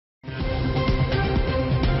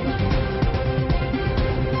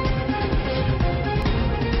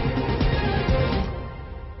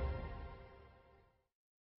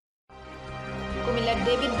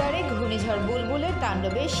ঘূর্ণিঝড় বুলবুলের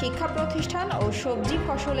তাণ্ডবে শিক্ষা প্রতিষ্ঠান ও সবজি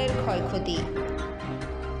ফসলের ক্ষয়ক্ষতি।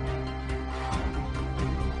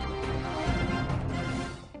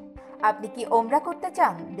 আপনি কি ওমরা করতে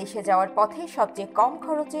চান? দেশে যাওয়ার পথে সবচেয়ে কম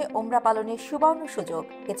খরচে ওমরা পালনের সুবর্ণ সুযোগ।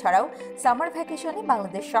 এছাড়াও সামার ভ্যাকেশনে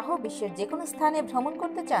বাংলাদেশ সহ বিশ্বের যে কোনো স্থানে ভ্রমণ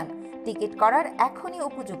করতে চান? টিকিট করার এখনই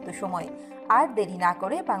উপযুক্ত সময়। আর দেরি না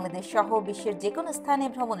করে বাংলাদেশ সহ বিশ্বের যে কোনো স্থানে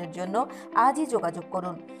ভ্রমণের জন্য আজই যোগাযোগ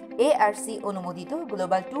করুন। ARC অনুমোদিত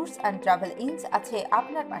গ্লোবাল ট্যুরস অ্যান্ড ট্রাভেল ইনস আছে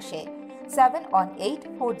আপনার পাশে।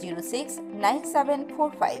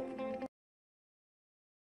 7184069745।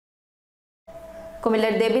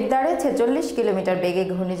 কুমিল্লার দেবিদ্বারে 46 কিলোমিটার বেগে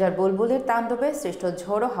ঘূর্ণিঝড় বুলবুলের তাণ্ডবে সৃষ্ট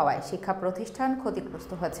ঝোড়ো হাওয়ায় শিক্ষা প্রতিষ্ঠান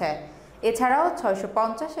ক্ষতিগ্রস্ত হয়েছে। এছাড়াও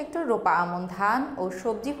 650 হেক্টর রোপা আমন ধান ও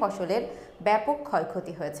সবজি ফসলের ব্যাপক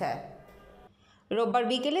ক্ষয়ক্ষতি হয়েছে। রোববার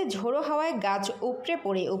বিকেলে ঝোড়ো হাওয়ায় গাছ উপড়ে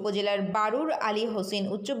পড়ে উপজেলার বারুর আলী হোসেন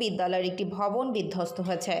উচ্চ বিদ্যালয়ের একটি ভবন বিধ্বস্ত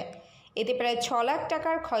হয়েছে। এতে প্রায় 6 লাখ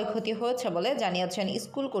টাকার ক্ষয়ক্ষতি হয়েছে বলে জানিয়েছেন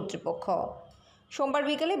স্কুল কর্তৃপক্ষ। সোমবার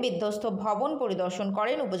বিকেলে বিধ্বস্ত ভবন পরিদর্শন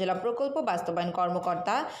করেন উপজেলা প্রকল্প বাস্তবায়ন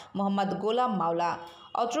কর্মকর্তা মোহাম্মদ গোলাম মাওলা,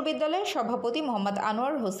 অত্র বিদ্যালয়ের সভাপতি মোহাম্মদ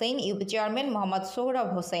আনোয়ার হোসেন, ইউপি চেয়ারম্যান মোহাম্মদ সোহরাব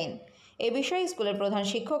হোসেন। এ বিষয়ে স্কুলের প্রধান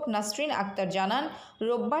শিক্ষক নাসরিন আক্তার জানান,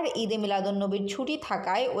 রোববার ঈদে মিলাদুন্নবীর ছুটি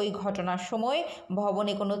থাকায় ওই ঘটনার সময়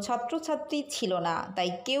ভবনে কোনো ছাত্রছাত্রী ছিল না, তাই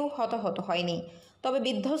কেউ হতাহত হয়নি। তবে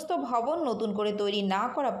বিধ্বস্ত ভবন নতুন করে তৈরি না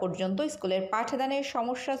করা পর্যন্ত স্কুলের পাঠদানের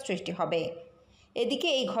সমস্যার সৃষ্টি হবে। এদিকে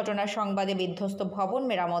এই ঘটনার সংবাদে বিধ্বস্ত ভবন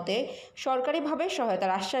মেরামতে সরকারিভাবে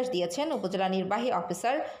সহায়তার আশ্বাস দিয়েছেন উপজেলা নির্বাহী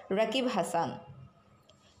অফিসার রাকিব হাসান।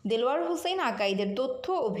 দেলোয়ার হোসেন আকাইদের তথ্য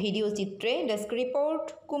ও ভিডিও চিত্রে। Desk report,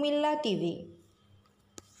 Comilla TV.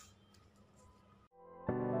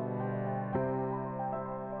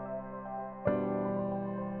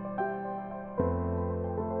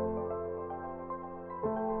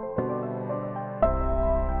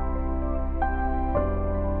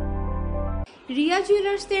 Riya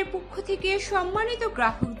জুয়েলার্সের পক্ষ থেকে সম্মানিত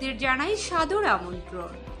গ্রাহকদের জানাই সাদর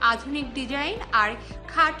আমন্ত্রণ। আধুনিক ডিজাইন আর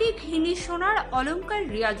খাঁটি ঘিনি সোনার অলংকার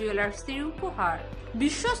রিয়া জুয়েলার্সের উপহার।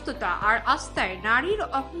 বিশ্বস্ততা আর আস্থায় নারীর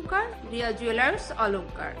অহংকার রিয়া জুয়েলার্স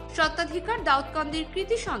অলংকার। স্বত্বাধিকার দাউদকান্দির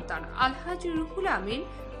কৃতি সন্তান আলহাজ রুহুল আমিন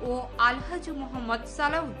ও আলহাজ মোহাম্মদ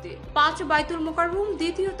সালাউদ্দিন, 5 বাইতুল মোকাররম,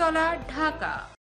 2য় তলা, ঢাকা।